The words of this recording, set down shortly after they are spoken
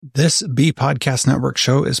This B Podcast Network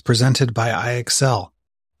show is presented by iExcel.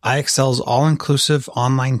 iExcel's all-inclusive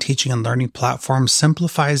online teaching and learning platform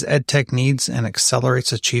simplifies edtech needs and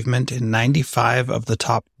accelerates achievement in 95 of the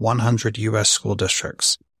top 100 U.S. school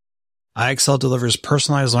districts. iExcel delivers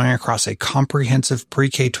personalized learning across a comprehensive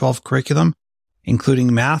pre-K-12 curriculum,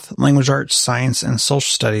 including math, language arts, science, and social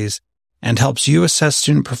studies, and helps you assess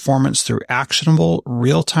student performance through actionable,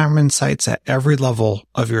 real-time insights at every level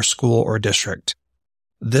of your school or district.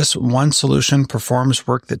 This one solution performs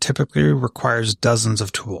work that typically requires dozens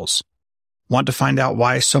of tools. Want to find out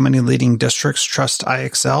why so many leading districts trust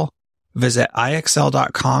iExcel? Visit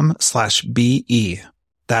iexcel.com/BE.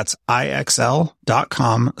 That's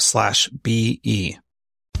iexcel.com/BE.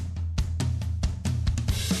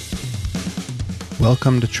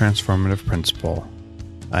 Welcome to Transformative Principal.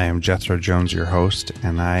 I am Jethro Jones, your host,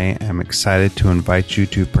 and I am excited to invite you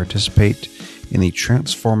to participate in the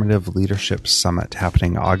Transformative Leadership Summit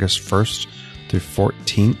happening August 1st through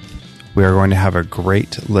 14th. We are going to have a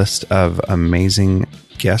great list of amazing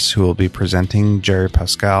guests who will be presenting: Jerry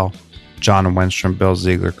Pascal, John Wenstrom, Bill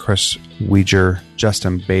Ziegler, Chris Weger,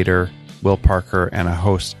 Justin Bader, Will Parker, and a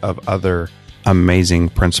host of other amazing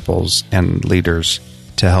principals and leaders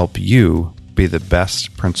to help you be the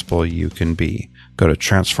best principal you can be. Go to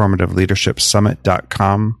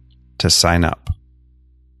transformativeleadershipsummit.com to sign up.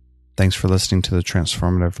 Thanks for listening to the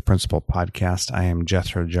Transformative Principal Podcast. I am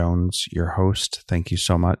Jethro Jones, your host. Thank you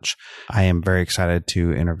so much. I am very excited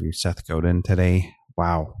to interview Seth Godin today.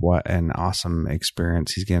 Wow, what an awesome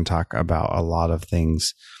experience. He's going to talk about a lot of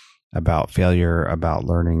things, about failure, about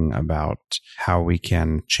learning, about how we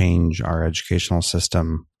can change our educational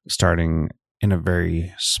system starting in a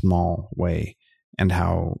very small way, and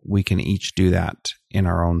how we can each do that in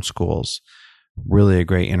our own schools. Really a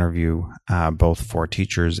great interview, both for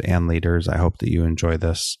teachers and leaders. I hope that you enjoy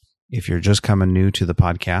this. If you're just coming new to the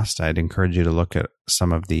podcast, I'd encourage you to look at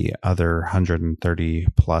some of the other 130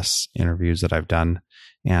 plus interviews that I've done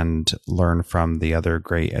and learn from the other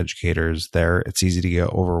great educators there. It's easy to get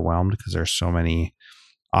overwhelmed because there's so many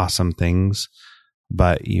awesome things,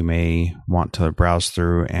 but you may want to browse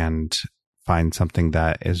through and find something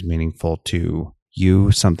that is meaningful to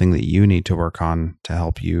you, something that you need to work on to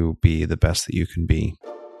help you be the best that you can be.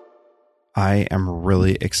 I am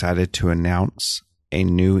really excited to announce a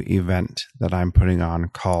new event that I'm putting on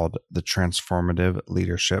called the Transformative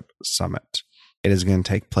Leadership Summit. It is going to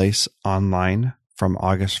take place online from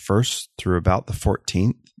August 1st through about the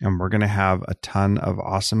 14th, and we're going to have a ton of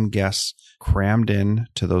awesome guests crammed in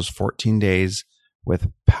to those 14 days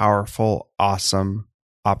with powerful, awesome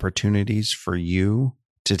opportunities for you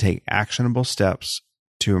to take actionable steps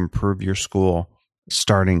to improve your school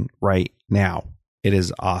starting right now. It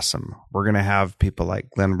is awesome. We're going to have people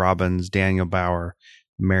like Glenn Robbins, Daniel Bauer,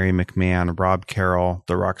 Mary McMahon, Rob Carroll,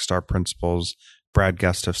 the Rockstar Principals, Brad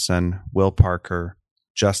Gustafson, Will Parker,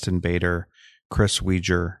 Justin Bader, Chris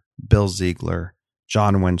Weger, Bill Ziegler,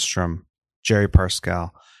 John Wenstrom, Jerry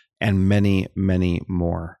Pascal, and many, many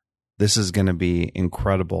more. This is going to be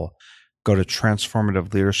incredible. Go to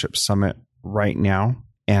Transformative Leadership Summit right now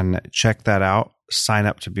and check that out. Sign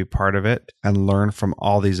up to be part of it and learn from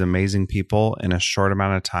all these amazing people in a short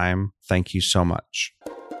amount of time. Thank you so much.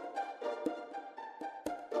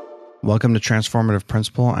 Welcome to Transformative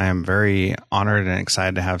Principal. I am very honored and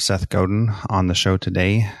excited to have Seth Godin on the show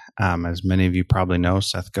today. As many of you probably know,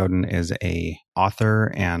 Seth Godin is an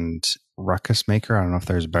author and ruckus maker. I don't know if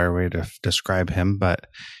there's a better way to describe him, but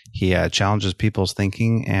he challenges people's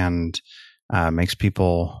thinking and makes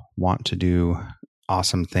people want to do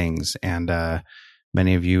awesome things. And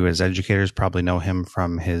many of you as educators probably know him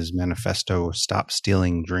from his manifesto, Stop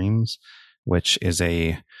Stealing Dreams, which is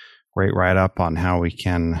a great write-up on how we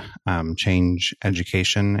can change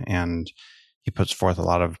education. And he puts forth a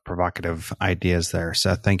lot of provocative ideas there.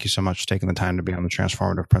 Seth, thank you so much for taking the time to be on the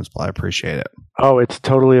Transformative Principal. I appreciate it. Oh, it's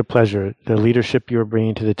totally a pleasure. The leadership you're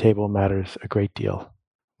bringing to the table matters a great deal.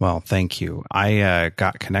 Well, thank you. I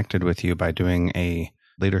got connected with you by doing a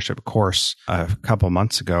leadership course a couple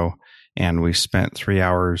months ago, and we spent 3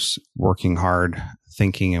 hours working hard,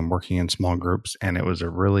 thinking and working in small groups, and it was a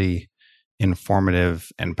really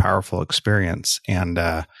informative and powerful experience. And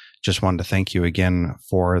just wanted to thank you again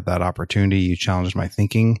for that opportunity. You challenged my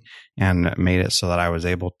thinking and made it so that I was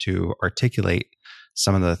able to articulate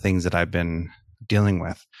some of the things that I've been dealing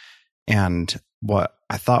with. And what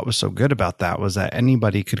I thought was so good about that was that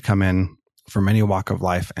anybody could come in from any walk of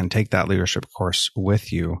life and take that leadership course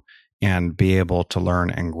with you and be able to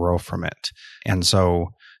learn and grow from it. And so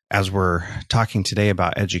as we're talking today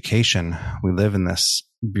about education, we live in this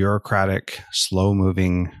bureaucratic,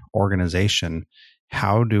 slow-moving organization.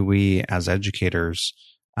 How do we as educators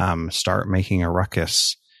start making a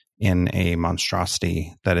ruckus in a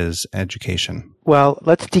monstrosity that is education? Well,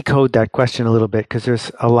 let's decode that question a little bit because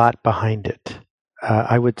there's a lot behind it.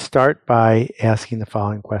 I would start by asking the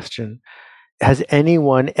following question. Has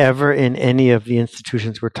anyone ever in any of the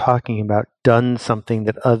institutions we're talking about done something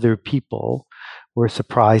that other people were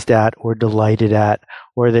surprised at or delighted at,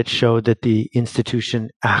 or that showed that the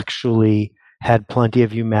institution actually had plenty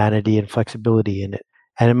of humanity and flexibility in it?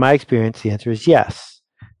 And in my experience, the answer is yes,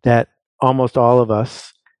 that almost all of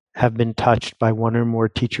us have been touched by one or more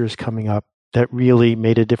teachers coming up that really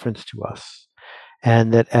made a difference to us.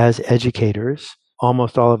 And that as educators,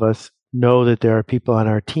 almost all of us know that there are people on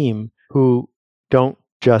our team who don't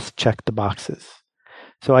just check the boxes.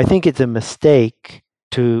 So I think it's a mistake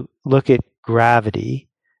to look at gravity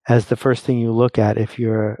as the first thing you look at if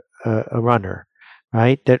you're a runner,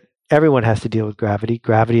 right? That everyone has to deal with gravity.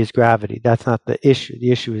 Gravity is gravity. That's not the issue.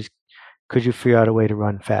 The issue is, could you figure out a way to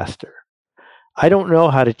run faster? I don't know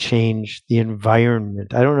how to change the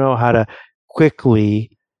environment. I don't know how to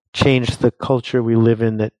quickly change the culture we live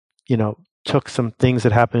in that, took some things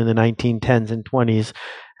that happened in the 1910s and 20s,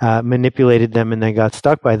 manipulated them and then got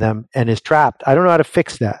stuck by them and is trapped. I don't know how to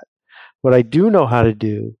fix that. What I do know how to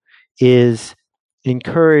do is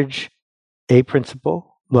encourage a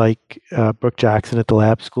principal like Brooke Jackson at the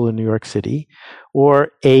Lab School in New York City,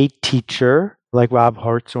 or a teacher like Rob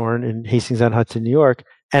Hartshorn in Hastings-on-Hudson, New York,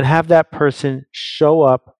 and have that person show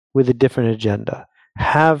up with a different agenda.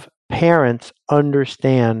 Have parents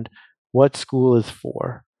understand what school is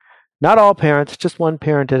for. Not all parents, just one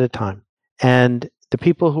parent at a time. And the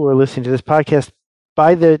people who are listening to this podcast,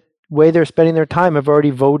 by the way they're spending their time, have already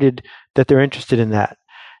voted that they're interested in that.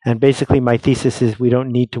 And basically my thesis is we don't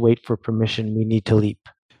need to wait for permission. We need to leap.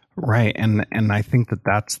 Right. And I think that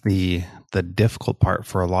that's the difficult part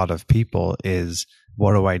for a lot of people is,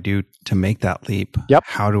 what do I do to make that leap? Yep.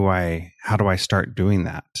 How do I start doing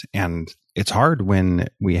that? And it's hard when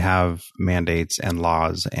we have mandates and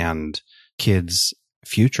laws and kids'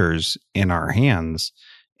 futures in our hands.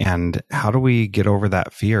 And how do we get over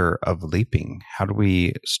that fear of leaping? How do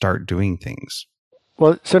we start doing things?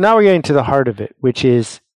 Well, so now we're getting to the heart of it, which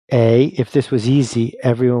is, if this was easy,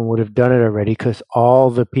 everyone would have done it already because all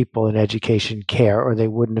the people in education care, or they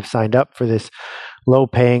wouldn't have signed up for this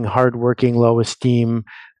low-paying, hardworking, low-esteem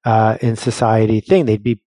in society thing. They'd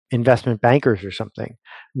be investment bankers or something.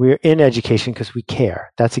 We're in education because we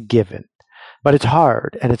care. That's a given. But it's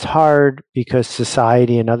hard, and it's hard because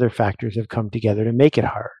society and other factors have come together to make it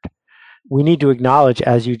hard. We need to acknowledge,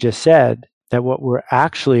 as you just said, that what we're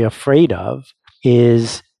actually afraid of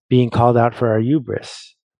is being called out for our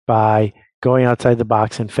hubris, by going outside the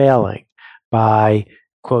box and failing, by,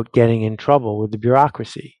 quote, getting in trouble with the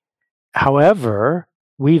bureaucracy. However,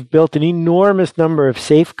 we've built an enormous number of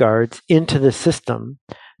safeguards into the system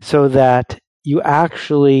so that you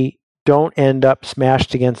actually don't end up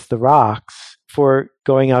smashed against the rocks for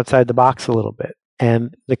going outside the box a little bit.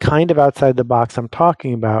 And the kind of outside the box I'm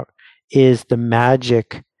talking about is the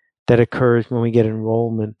magic that occurs when we get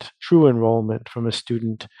enrollment, true enrollment from a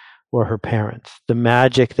student or her parents. The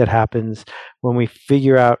magic that happens when we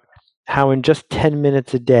figure out how in just 10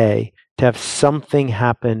 minutes a day to have something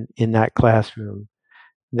happen in that classroom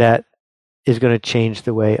that is going to change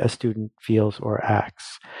the way a student feels or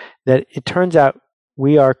acts. That it turns out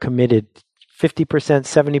we are committed 50%,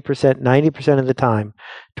 70%, 90% of the time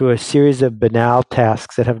to a series of banal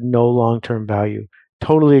tasks that have no long-term value.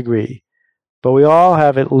 Totally agree. But we all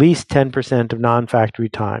have at least 10% of non-factory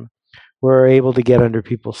time where we're able to get under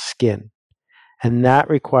people's skin. And that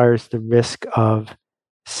requires the risk of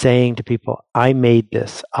saying to people, I made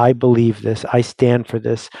this, I believe this, I stand for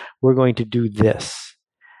this, we're going to do this.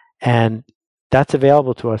 And that's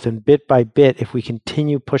available to us. And bit by bit, if we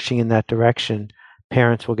continue pushing in that direction,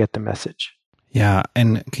 parents will get the message. Yeah.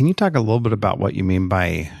 And can you talk a little bit about what you mean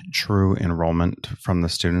by true enrollment from the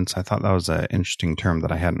students? I thought that was an interesting term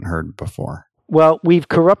that I hadn't heard before. Well, we've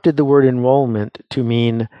corrupted the word enrollment to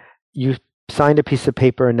mean you signed a piece of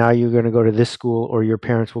paper and now you're going to go to this school or your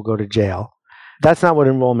parents will go to jail. That's not what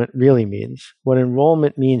enrollment really means. What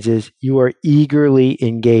enrollment means is you are eagerly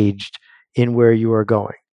engaged in where you are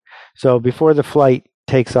going. So before the flight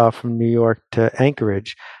takes off from New York to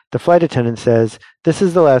Anchorage, the flight attendant says, this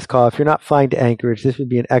is the last call. If you're not flying to Anchorage, this would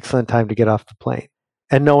be an excellent time to get off the plane.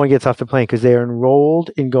 And no one gets off the plane because they are enrolled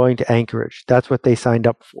in going to Anchorage. That's what they signed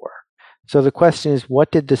up for. So the question is,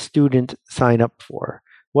 what did the student sign up for?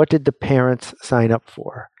 What did the parents sign up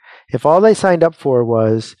for? If all they signed up for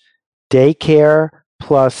was daycare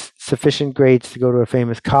plus sufficient grades to go to a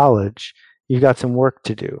famous college, you've got some work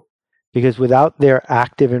to do. Because without their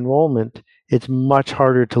active enrollment, it's much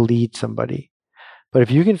harder to lead somebody. But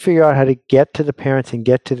if you can figure out how to get to the parents and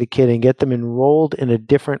get to the kid and get them enrolled in a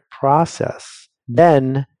different process,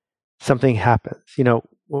 then something happens.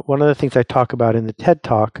 One of the things I talk about in the TED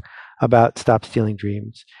Talk about Stop Stealing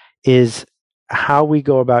Dreams is how we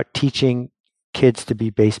go about teaching kids to be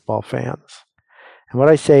baseball fans. And what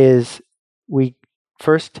I say is we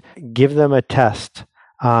first give them a test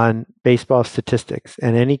on baseball statistics,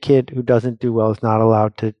 and any kid who doesn't do well is not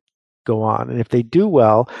allowed to go on. And if they do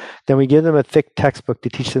well, then we give them a thick textbook to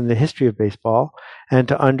teach them the history of baseball and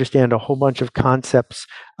to understand a whole bunch of concepts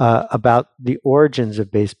about the origins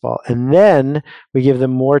of baseball. And then we give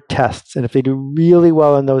them more tests. And if they do really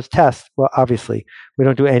well in those tests, well, obviously, we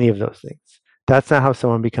don't do any of those things. That's not how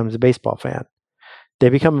someone becomes a baseball fan. They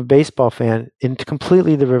become a baseball fan in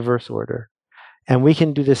completely the reverse order. And we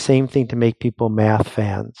can do the same thing to make people math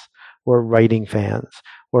fans or writing fans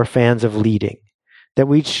or fans of leading. That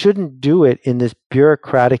we shouldn't do it in this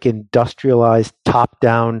bureaucratic, industrialized,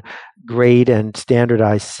 top-down grade and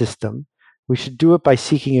standardized system. We should do it by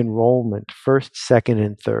seeking enrollment, first, second,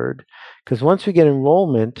 and third. Because once we get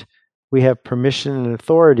enrollment, we have permission and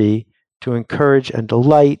authority to encourage and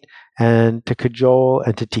delight and to cajole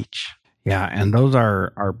and to teach. Yeah, and those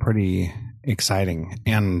are pretty exciting.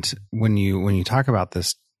 And when you talk about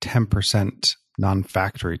this 10%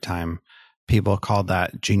 non-factory time, people call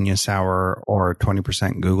that genius hour or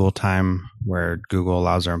 20% Google time, where Google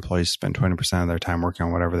allows their employees to spend 20% of their time working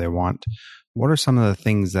on whatever they want. What are some of the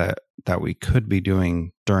things that we could be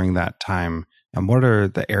doing during that time? And what are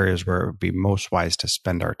the areas where it would be most wise to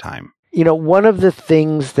spend our time? One of the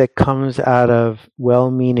things that comes out of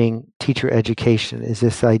well-meaning teacher education is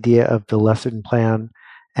this idea of the lesson plan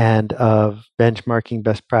and of benchmarking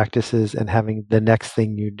best practices and having the next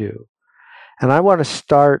thing you do. And I want to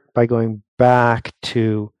start by going back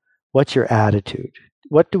to what's your attitude?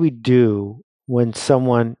 What do we do when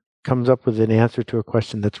someone comes up with an answer to a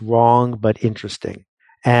question that's wrong but interesting?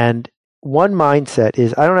 And one mindset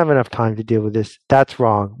is, I don't have enough time to deal with this. That's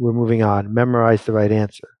wrong. We're moving on. Memorize the right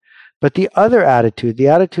answer. But the other attitude, the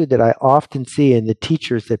attitude that I often see in the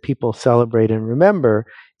teachers that people celebrate and remember,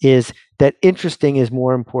 is that interesting is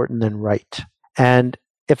more important than right. And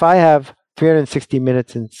if I have 360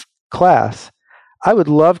 minutes in class, I would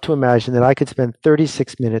love to imagine that I could spend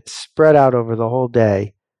 36 minutes spread out over the whole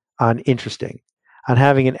day on interesting, on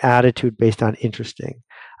having an attitude based on interesting,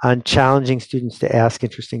 on challenging students to ask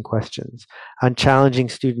interesting questions, on challenging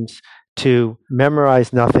students to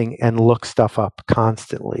memorize nothing and look stuff up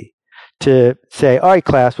constantly, to say, all right,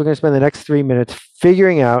 class, we're going to spend the next 3 minutes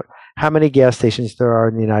figuring out how many gas stations there are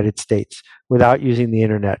in the United States without using the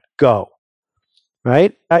internet. Go.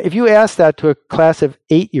 Right? If you ask that to a class of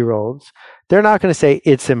 8-year-olds, they're not going to say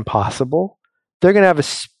it's impossible. They're going to have a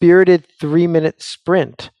spirited 3-minute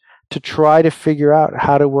sprint to try to figure out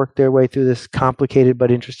how to work their way through this complicated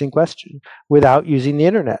but interesting question without using the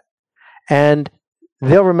internet. And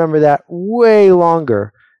they'll remember that way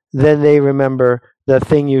longer than they remember the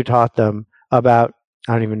thing you taught them about,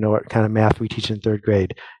 I don't even know what kind of math we teach in 3rd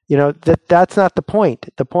grade. That's not the point.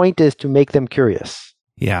 The point is to make them curious.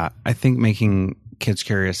 Yeah, I think making kids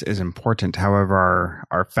curious is important. However,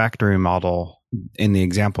 our factory model, in the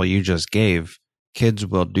example you just gave, kids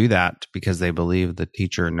will do that because they believe the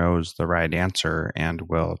teacher knows the right answer and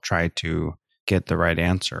will try to get the right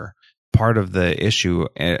answer. Part of the issue,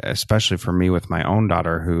 especially for me with my own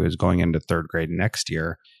daughter who is going into 3rd grade next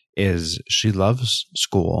year, is she loves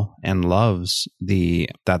school and loves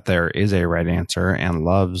that there is a right answer and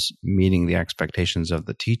loves meeting the expectations of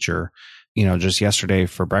the teacher. Just yesterday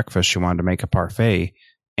for breakfast, she wanted to make a parfait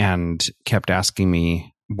and kept asking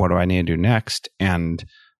me, what do I need to do next? And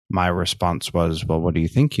my response was, well, what do you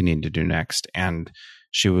think you need to do next? And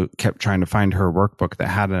she kept trying to find her workbook that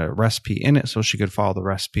had a recipe in it so she could follow the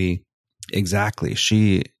recipe exactly.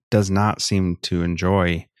 She does not seem to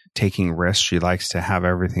enjoy taking risks. She likes to have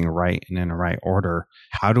everything right and in the right order.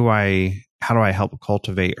 How do I help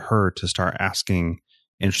cultivate her to start asking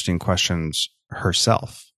interesting questions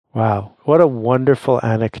herself? Wow, what a wonderful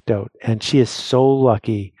anecdote. And she is so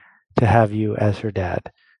lucky to have you as her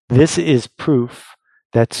dad. This is proof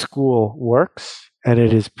that school works, and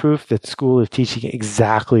it is proof that school is teaching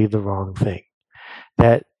exactly the wrong thing.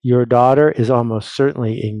 That your daughter is almost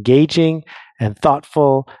certainly engaging and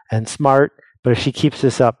thoughtful and smart, but if she keeps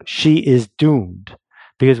this up, she is doomed.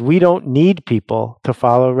 Because we don't need people to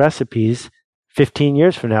follow recipes 15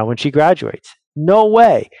 years from now when she graduates. No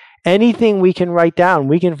way. Anything we can write down,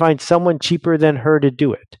 we can find someone cheaper than her to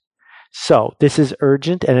do it. So this is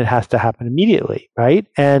urgent and it has to happen immediately, right?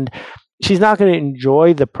 And she's not going to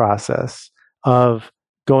enjoy the process of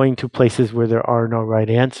going to places where there are no right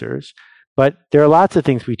answers, But there are lots of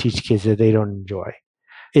things we teach kids that they don't enjoy.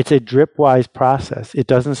 It's a dripwise process. It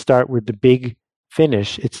doesn't start with the big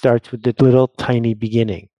finish. It starts with the little tiny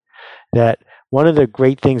beginning. That one of the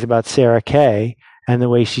great things about Sarah Kay and the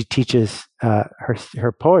way she teaches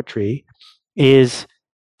her poetry is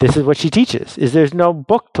this is what she teaches, is there's no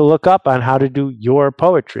book to look up on how to do your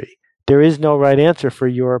poetry. There is no right answer for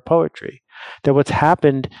your poetry. That what's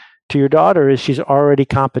happened to your daughter is she's already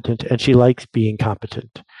competent and she likes being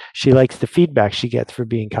competent. She likes the feedback she gets for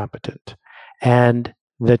being competent. And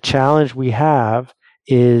the challenge we have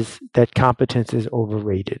is that competence is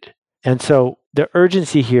overrated. And so the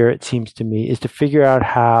urgency here, it seems to me, is to figure out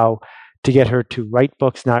how to get her to write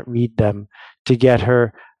books, not read them, to get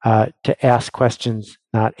her to ask questions,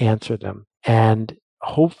 not answer them. And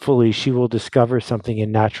hopefully she will discover something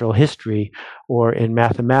in natural history or in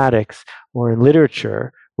mathematics or in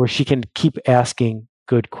literature where she can keep asking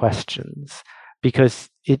good questions, because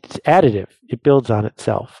it's additive. It builds on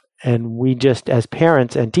itself. And we just, as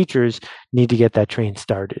parents and teachers, need to get that train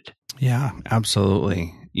started. Yeah,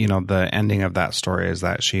 absolutely. The ending of that story is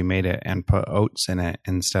that she made it and put oats in it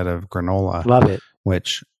instead of granola. Love it.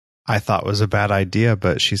 Which I thought was a bad idea,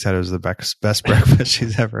 but she said it was the best breakfast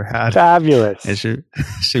she's ever had. Fabulous. And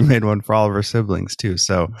she made one for all of her siblings too.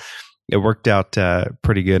 So it worked out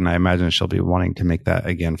pretty good. And I imagine she'll be wanting to make that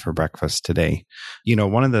again for breakfast today.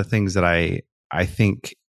 One of the things that I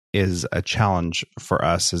think is a challenge for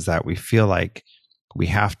us is that we feel like we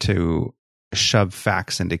have to shove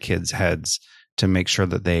facts into kids' heads to make sure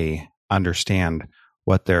that they understand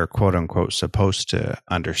what they're quote unquote supposed to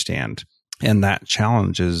understand. And that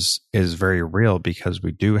challenge is very real, because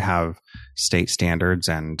we do have state standards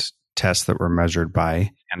and tests that we're measured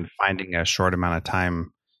by, and finding a short amount of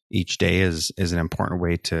time each day is an important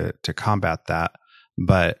way to combat that.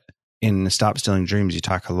 But in Stop Stealing Dreams, you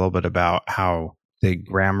talk a little bit about how the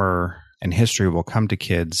grammar and history will come to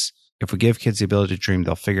kids. If we give kids the ability to dream,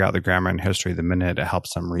 they'll figure out the grammar and history the minute it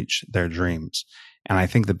helps them reach their dreams. And I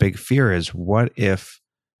think the big fear is, what if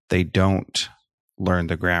they don't learn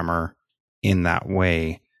the grammar in that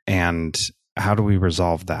way? And how do we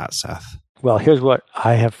resolve that, Seth? Well, here's what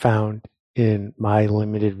I have found in my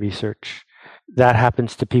limited research. That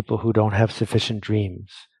happens to people who don't have sufficient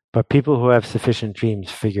dreams. But people who have sufficient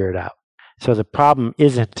dreams figure it out. So the problem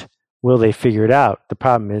isn't, will they figure it out? The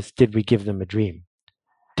problem is, did we give them a dream?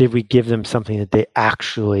 Did we give them something that they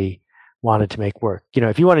actually wanted to make work?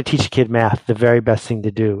 If you want to teach a kid math, the very best thing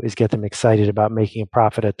to do is get them excited about making a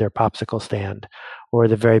profit at their popsicle stand. Or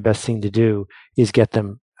the very best thing to do is get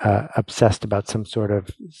them obsessed about some sort of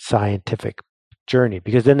scientific journey,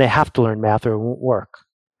 because then they have to learn math or it won't work,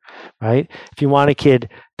 right? If you want a kid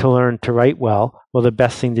to learn to write well, the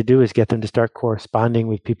best thing to do is get them to start corresponding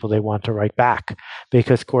with people they want to write back,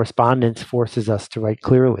 because correspondence forces us to write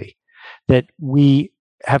clearly. That we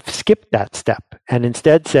have skipped that step and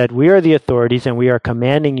instead said, we are the authorities and we are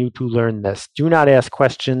commanding you to learn this. Do not ask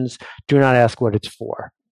questions. Do not ask what it's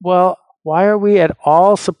for. Well, why are we at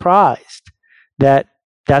all surprised that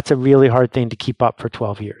that's a really hard thing to keep up for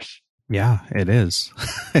 12 years? Yeah, it is.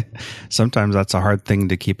 Sometimes that's a hard thing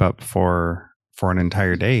to keep up for an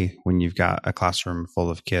entire day when you've got a classroom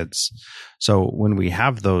full of kids. So when we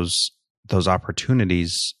have those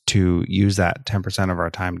opportunities to use that 10% of our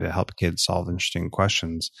time to help kids solve interesting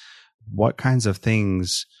questions, what kinds of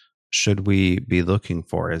things should we be looking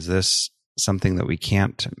for? Is this something that we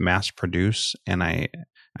can't mass produce? And I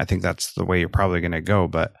think that's the way you're probably going to go,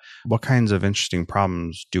 but what kinds of interesting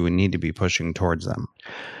problems do we need to be pushing towards them?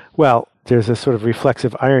 Well, there's a sort of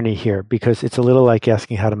reflexive irony here, because it's a little like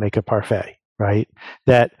asking how to make a parfait, right?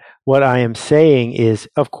 That what I am saying is,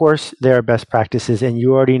 of course, there are best practices and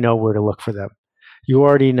you already know where to look for them. You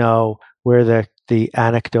already know where the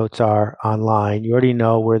anecdotes are online. You already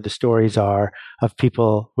know where the stories are of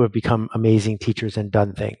people who have become amazing teachers and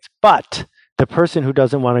done things. But the person who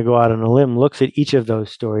doesn't want to go out on a limb looks at each of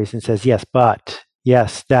those stories and says, yes, but,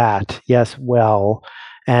 yes, that, yes, well,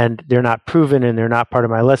 and they're not proven and they're not part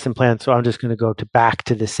of my lesson plan, so I'm just going to go back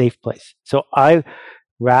to the safe place. So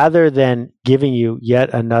rather than giving you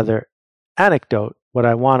yet another anecdote, what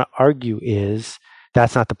I want to argue is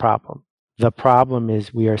that's not the problem. The problem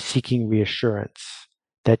is we are seeking reassurance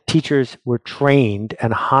that teachers were trained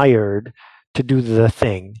and hired to do the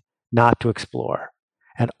thing, not to explore.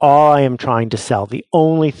 And all I am trying to sell, the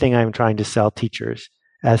only thing I'm trying to sell teachers,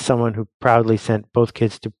 as someone who proudly sent both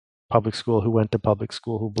kids to public school, who went to public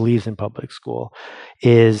school, who believes in public school,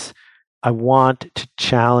 is I want to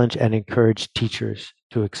challenge and encourage teachers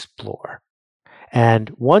to explore.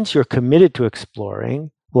 And once you're committed to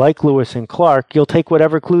exploring, like Lewis and Clark, you'll take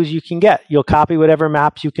whatever clues you can get. You'll copy whatever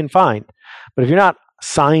maps you can find. But if you're not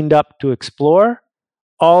signed up to explore,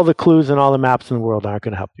 all the clues and all the maps in the world aren't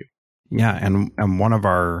going to help you. Yeah, and one of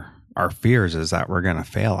our fears is that we're going to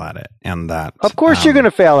fail at it, and that of course you're going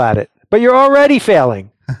to fail at it, but you're already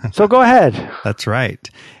failing. So go ahead. That's right.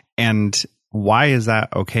 And why is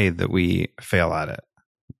that okay that we fail at it?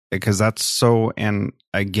 Because that's so and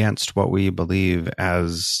against what we believe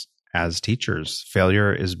as teachers.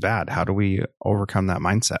 Failure is bad. How do we overcome that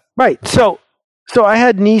mindset? Right. So I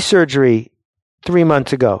had knee surgery 3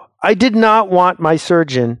 months ago. I did not want my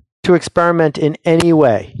surgeon to experiment in any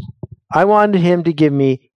way. I wanted him to give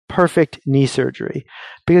me perfect knee surgery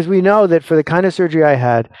because we know that for the kind of surgery I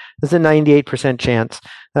had, there's a 98% chance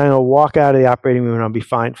that I'm going to walk out of the operating room and I'll be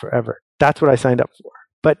fine forever. That's what I signed up for.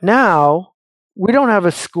 But now we don't have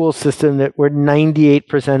a school system where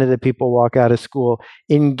 98% of the people walk out of school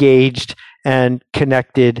engaged and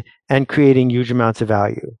connected and creating huge amounts of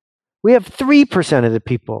value. We have 3% of the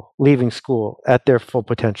people leaving school at their full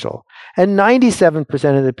potential and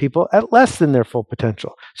 97% of the people at less than their full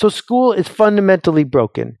potential. So school is fundamentally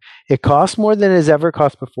broken. It costs more than it has ever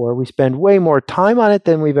cost before. We spend way more time on it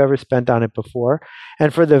than we've ever spent on it before.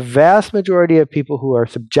 And for the vast majority of people who are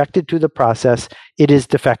subjected to the process, it is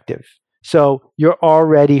defective. So you're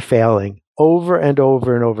already failing over and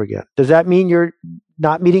over and over again. Does that mean you're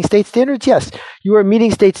not meeting state standards? Yes, you are meeting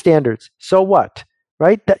state standards. So what?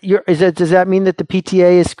 Right? Does that mean that the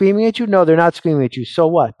PTA is screaming at you? No, they're not screaming at you. So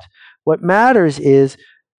what? What matters is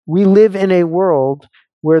we live in a world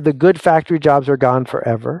where the good factory jobs are gone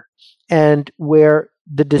forever and where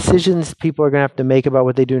the decisions people are going to have to make about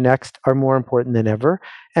what they do next are more important than ever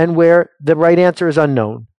and where the right answer is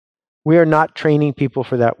unknown. We are not training people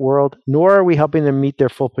for that world, nor are we helping them meet their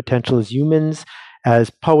full potential as humans, as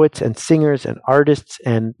poets and singers and artists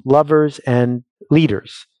and lovers and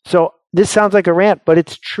leaders. So this sounds like a rant, but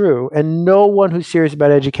it's true. And no one who's serious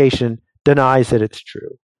about education denies that it's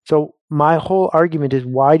true. So my whole argument is,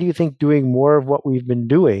 why do you think doing more of what we've been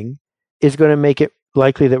doing is going to make it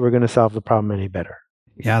likely that we're going to solve the problem any better?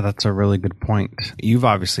 Yeah, that's a really good point. You've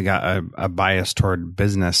obviously got a bias toward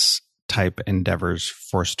business type endeavors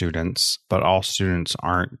for students, but all students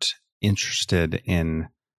aren't interested in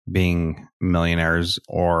being millionaires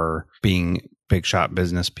or being big shot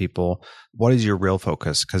business people. What is your real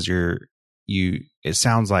focus? Because it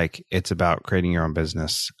sounds like it's about creating your own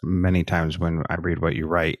business many times when I read what you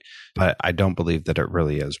write, but I don't believe that it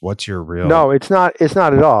really is. What's your real? No, it's not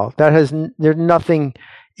at all. There's nothing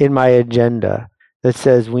in my agenda that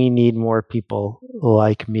says we need more people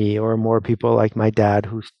like me or more people like my dad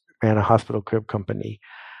who ran a hospital crib company.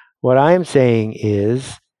 What I'm saying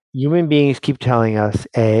is human beings keep telling us,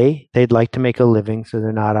 A, they'd like to make a living so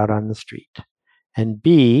they're not out on the street. And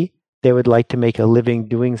B, they would like to make a living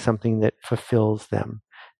doing something that fulfills them.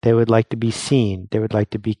 They would like to be seen. They would like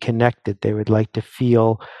to be connected. They would like to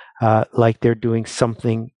feel like they're doing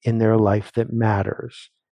something in their life that matters.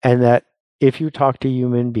 And that if you talk to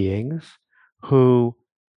human beings who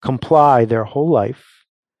comply their whole life,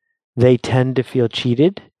 they tend to feel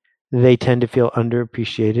cheated, they tend to feel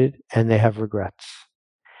underappreciated, and they have regrets.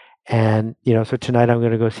 And, so tonight I'm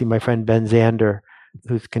going to go see my friend Ben Zander,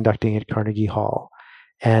 who's conducting at Carnegie Hall.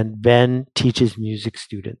 And Ben teaches music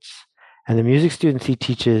students. And the music students he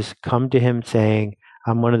teaches come to him saying,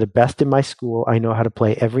 I'm one of the best in my school. I know how to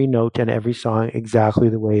play every note and every song exactly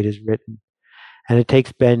the way it is written. And it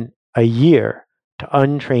takes Ben a year to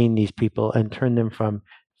untrain these people and turn them from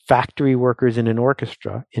factory workers in an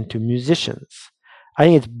orchestra into musicians. I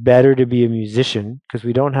think it's better to be a musician because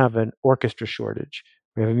we don't have an orchestra shortage.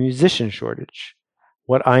 We have a musician shortage.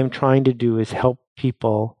 What I'm trying to do is help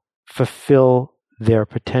people fulfill their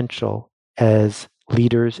potential as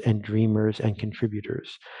leaders and dreamers and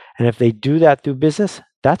contributors. And if they do that through business,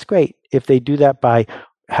 that's great. If they do that by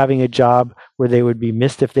having a job where they would be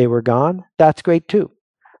missed if they were gone, that's great too.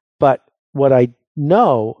 But what I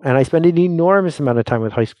know, and I spend an enormous amount of time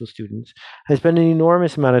with high school students, I spend an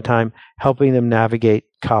enormous amount of time helping them navigate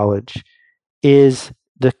college, is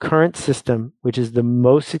the current system, which is the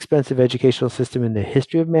most expensive educational system in the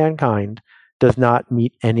history of mankind, does not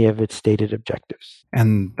meet any of its stated objectives.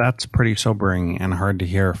 And that's pretty sobering and hard to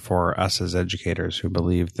hear for us as educators who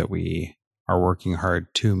believe that we are working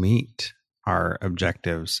hard to meet our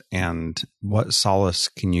objectives. And what solace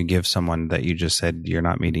can you give someone that you just said you're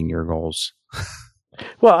not meeting your goals?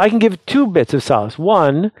 Well, I can give two bits of solace.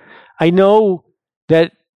 One, I know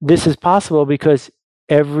that this is possible because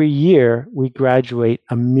every year we graduate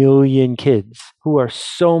 1 million kids who are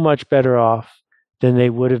so much better off than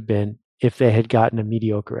they would have been if they had gotten a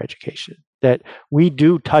mediocre education. That we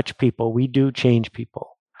do touch people, we do change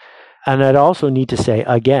people. And I'd also need to say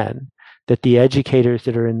again that the educators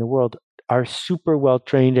that are in the world are super well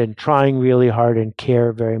trained and trying really hard and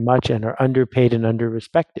care very much and are underpaid and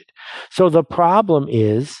underrespected. So the problem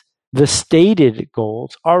is the stated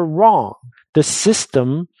goals are wrong. The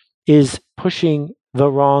system is pushing the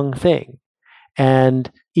wrong thing. And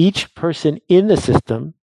each person in the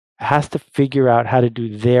system has to figure out how to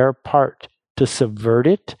do their part to subvert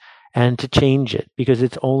it and to change it, because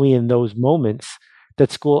it's only in those moments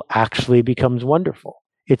that school actually becomes wonderful.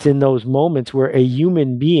 It's in those moments where a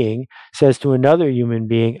human being says to another human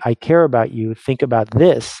being, I care about you, think about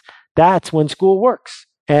this. That's when school works.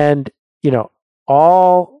 And,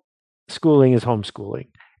 all schooling is homeschooling.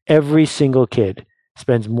 Every single kid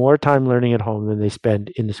spends more time learning at home than they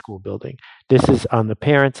spend in the school building. This is on the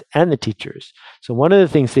parents and the teachers. So one of the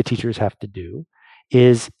things the teachers have to do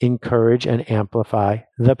is encourage and amplify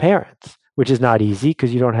the parents, which is not easy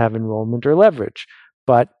because you don't have enrollment or leverage,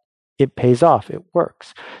 but it pays off. It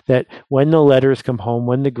works. That when the letters come home,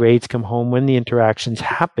 when the grades come home, when the interactions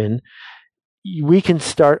happen, we can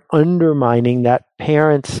start undermining that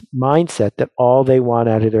parent's mindset that all they want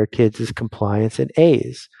out of their kids is compliance and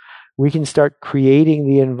A's. We can start creating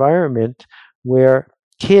the environment where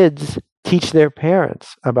kids teach their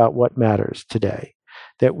parents about what matters today.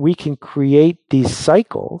 That we can create these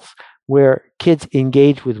cycles where kids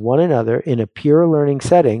engage with one another in a peer learning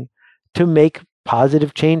setting to make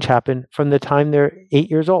positive change happen from the time they're 8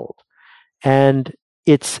 years old. And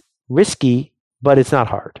it's risky, but it's not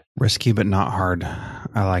hard. Risky, but not hard.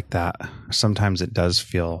 I like that. Sometimes it does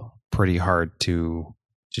feel pretty hard to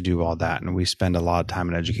do all that. And we spend a lot of time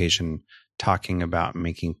in education talking about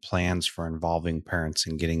making plans for involving parents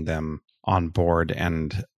and getting them on board.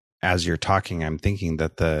 And as you're talking, I'm thinking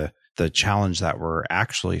that the challenge that we're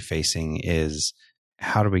actually facing is,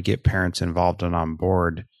 how do we get parents involved and on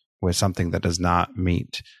board with something that does not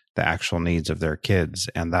meet the actual needs of their kids?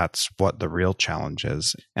 And that's what the real challenge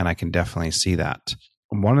is. And I can definitely see that.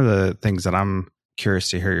 One of the things that I'm curious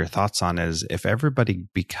to hear your thoughts on is, if everybody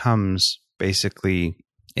becomes basically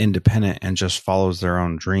independent and just follows their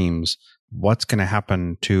own dreams, what's going to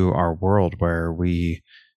happen to our world where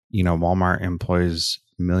Walmart employs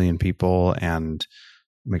 1 million people and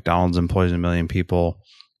McDonald's employs 1 million people?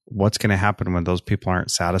 What's going to happen when those people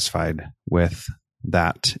aren't satisfied with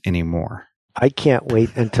that anymore? I can't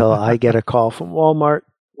wait until I get a call from Walmart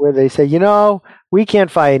where they say, we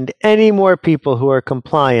can't find any more people who are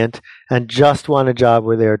compliant and just want a job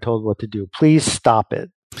where they are told what to do. Please stop it.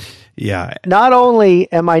 Yeah. Not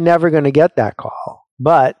only am I never going to get that call,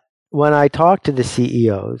 but when I talk to the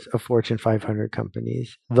CEOs of Fortune 500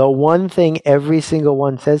 companies, the one thing every single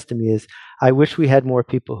one says to me is, I wish we had more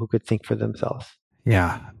people who could think for themselves.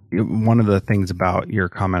 Yeah. One of the things about your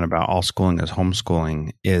comment about all schooling is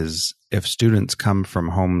homeschooling is, if students come from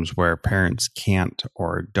homes where parents can't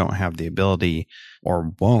or don't have the ability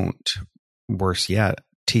or won't, worse yet,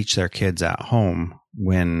 teach their kids at home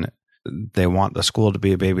when they want the school to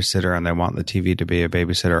be a babysitter and they want the TV to be a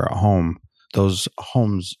babysitter at home, those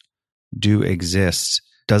homes do exist.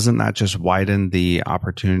 Doesn't that just widen the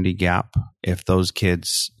opportunity gap if those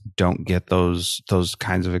kids don't get those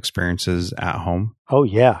kinds of experiences at home? Oh,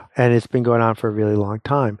 yeah. And it's been going on for a really long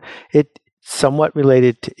time. It's somewhat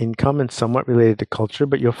related to income and somewhat related to culture,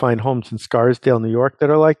 but you'll find homes in Scarsdale, New York that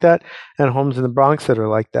are like that, and homes in the Bronx that are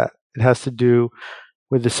like that. It has to do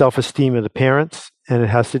with the self-esteem of the parents, and it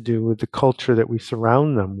has to do with the culture that we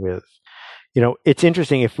surround them with. It's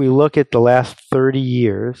interesting. If we look at the last 30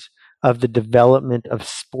 years of the development of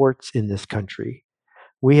sports in this country,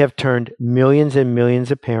 we have turned millions and millions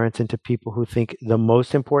of parents into people who think the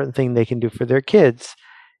most important thing they can do for their kids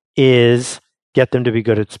is get them to be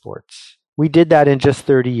good at sports. We did that in just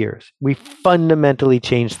 30 years. We fundamentally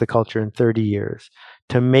changed the culture in 30 years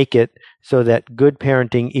to make it so that good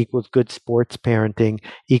parenting equals good sports parenting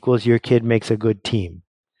equals your kid makes a good team.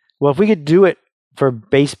 Well, if we could do it for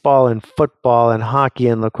baseball and football and hockey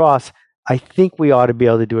and lacrosse, I think we ought to be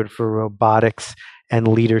able to do it for robotics and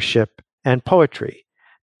leadership and poetry,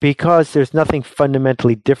 because there's nothing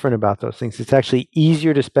fundamentally different about those things. It's actually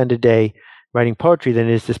easier to spend a day writing poetry than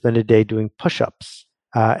it is to spend a day doing push-ups.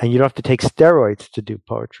 And you don't have to take steroids to do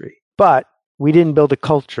poetry. But we didn't build a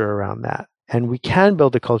culture around that. And we can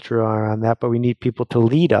build a culture around that, but we need people to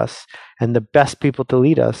lead us. And the best people to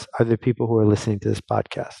lead us are the people who are listening to this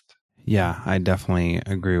podcast. Yeah, I definitely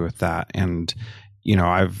agree with that. And,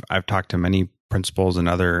 I've talked to many principals and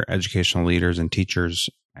other educational leaders and teachers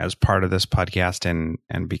as part of this podcast.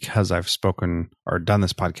 And because I've spoken or done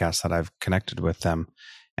this podcast, that I've connected with them.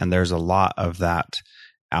 And there's a lot of that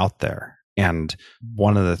out there. And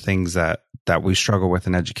one of the things that we struggle with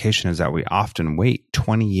in education is that we often wait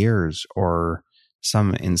 20 years or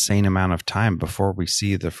some insane amount of time before we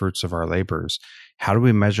see the fruits of our labors. How do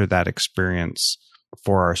we measure that experience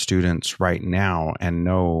for our students right now and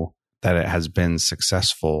know that it has been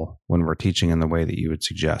successful when we're teaching in the way that you would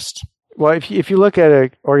suggest? Well, if you look at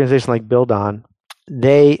an organization like Godin,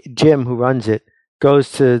 Jim, who runs it,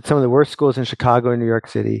 goes to some of the worst schools in Chicago and New York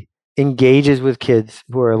City, engages with kids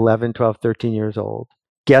who are 11, 12, 13 years old,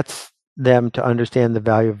 gets them to understand the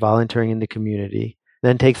value of volunteering in the community,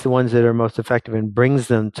 then takes the ones that are most effective and brings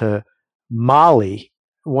them to Mali,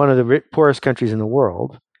 one of the poorest countries in the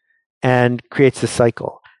world, and creates a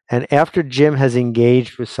cycle. And after Jim has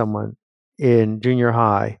engaged with someone in junior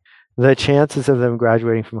high, the chances of them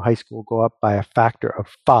graduating from high school go up by a factor of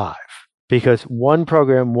 5, because one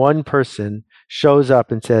program, one person shows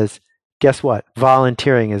up and says, guess what?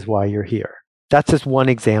 Volunteering is why you're here. That's just one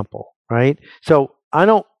example, right? So I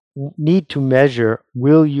don't need to measure,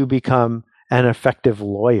 will you become an effective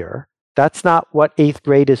lawyer? That's not what 8th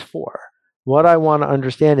grade is for. What I want to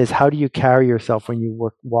understand is, how do you carry yourself when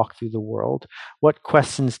you walk through the world? What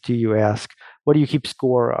questions do you ask? What do you keep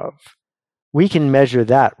score of? We can measure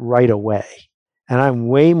that right away. And I'm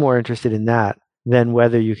way more interested in that than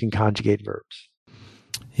whether you can conjugate verbs.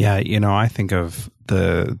 Yeah, I think of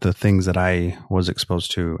the things that I was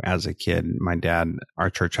exposed to as a kid. My dad, our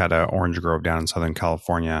church had an orange grove down in Southern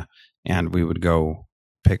California, and we would go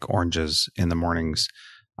pick oranges in the mornings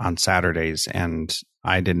on Saturdays. And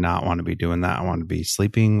I did not want to be doing that. I wanted to be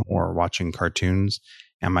sleeping or watching cartoons.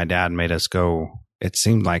 And my dad made us go, it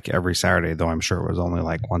seemed like every Saturday, though I'm sure it was only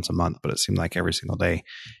like once a month, but it seemed like every single day.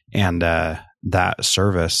 And that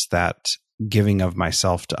service, that giving of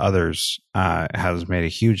myself to others has made a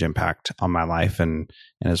huge impact on my life, and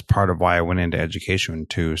is part of why I went into education,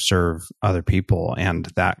 to serve other people. And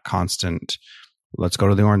that constant, let's go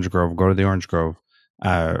to the orange grove,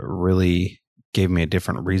 really gave me a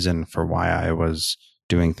different reason for why I was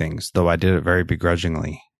doing things, though I did it very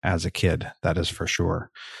begrudgingly as a kid, that is for sure.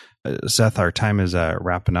 Seth, our time is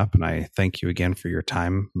wrapping up, and I thank you again for your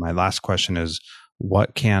time. My last question is,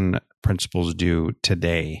 what can principals do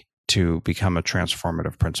today to become a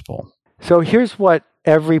transformative principal? So here's what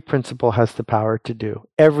every principal has the power to do,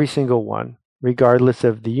 every single one, regardless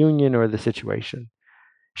of the union or the situation.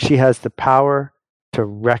 She has the power to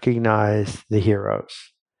recognize the heroes,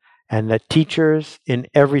 and that teachers in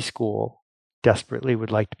every school desperately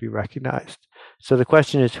would like to be recognized. So the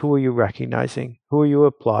question is, who are you recognizing? Who are you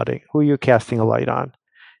applauding? Who are you casting a light on?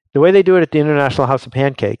 The way they do it at the International House of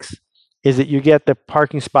Pancakes is that you get the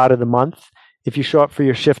parking spot of the month if you show up for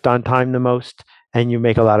your shift on time the most and you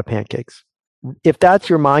make a lot of pancakes. If that's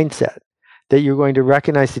your mindset, that you're going to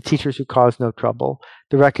recognize the teachers who cause no trouble,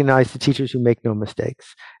 to recognize the teachers who make no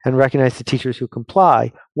mistakes, and recognize the teachers who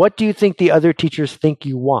comply, what do you think the other teachers think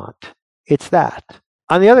you want? It's that.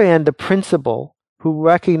 On the other hand, the principal who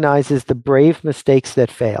recognizes the brave mistakes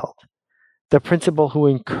that failed, the principal who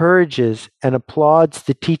encourages and applauds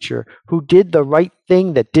the teacher who did the right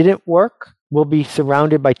thing that didn't work, will be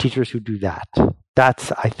surrounded by teachers who do that.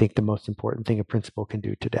 That's, I think, the most important thing a principal can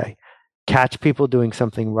do today. Catch people doing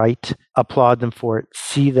something right, applaud them for it,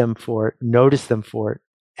 see them for it, notice them for it,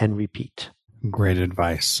 and repeat. Great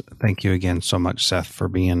advice. Thank you again so much, Seth, for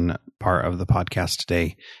being part of the podcast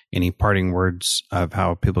today. Any parting words of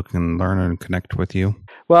how people can learn and connect with you?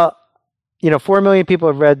 Well, 4 million people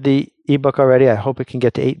have read the ebook already. I hope it can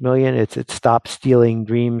get to 8 million. It's at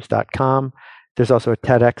stopstealingdreams.com. There's also a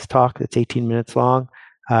TEDx talk that's 18 minutes long.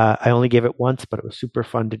 I only gave it once, but it was super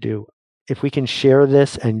fun to do. If we can share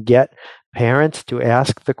this and get parents to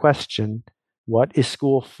ask the question, what is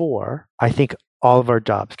school for? I think all of our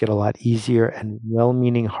jobs get a lot easier, and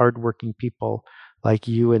well-meaning, hardworking people like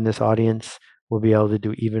you in this audience will be able to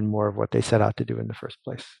do even more of what they set out to do in the first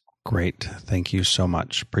place. Great. Thank you so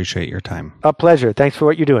much. Appreciate your time. A pleasure. Thanks for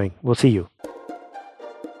what you're doing. We'll see you.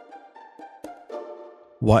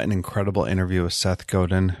 What an incredible interview with Seth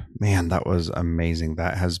Godin. Man, that was amazing.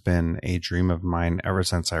 That has been a dream of mine ever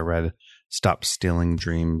since I read Stop Stealing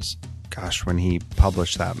Dreams. Gosh, when he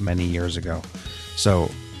published that many years ago.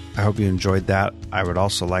 So I hope you enjoyed that. I would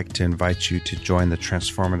also like to invite you to join the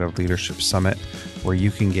Transformative Leadership Summit, where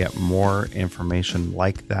you can get more information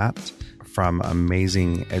like that from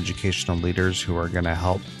amazing educational leaders who are going to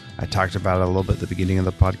help. I talked about it a little bit at the beginning of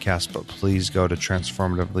the podcast, but please go to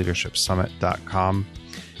transformativeleadershipsummit.com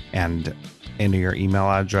and enter your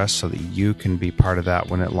email address so that you can be part of that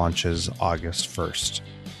when it launches August 1st.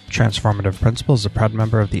 Transformative Principal is a proud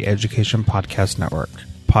member of the Education Podcast Network.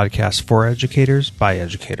 Podcasts for educators by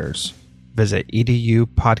educators. Visit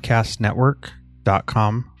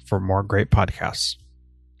edupodcastnetwork.com for more great podcasts.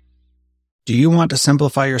 Do you want to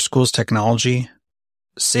simplify your school's technology,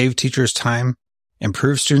 save teachers time,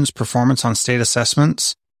 improve students' performance on state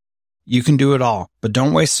assessments? You can do it all, but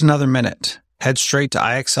don't waste another minute. Head straight to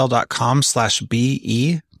ixl.com/BE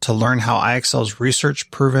to learn how IXL's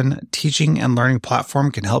research-proven teaching and learning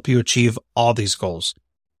platform can help you achieve all these goals.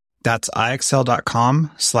 That's ixl.com/BE.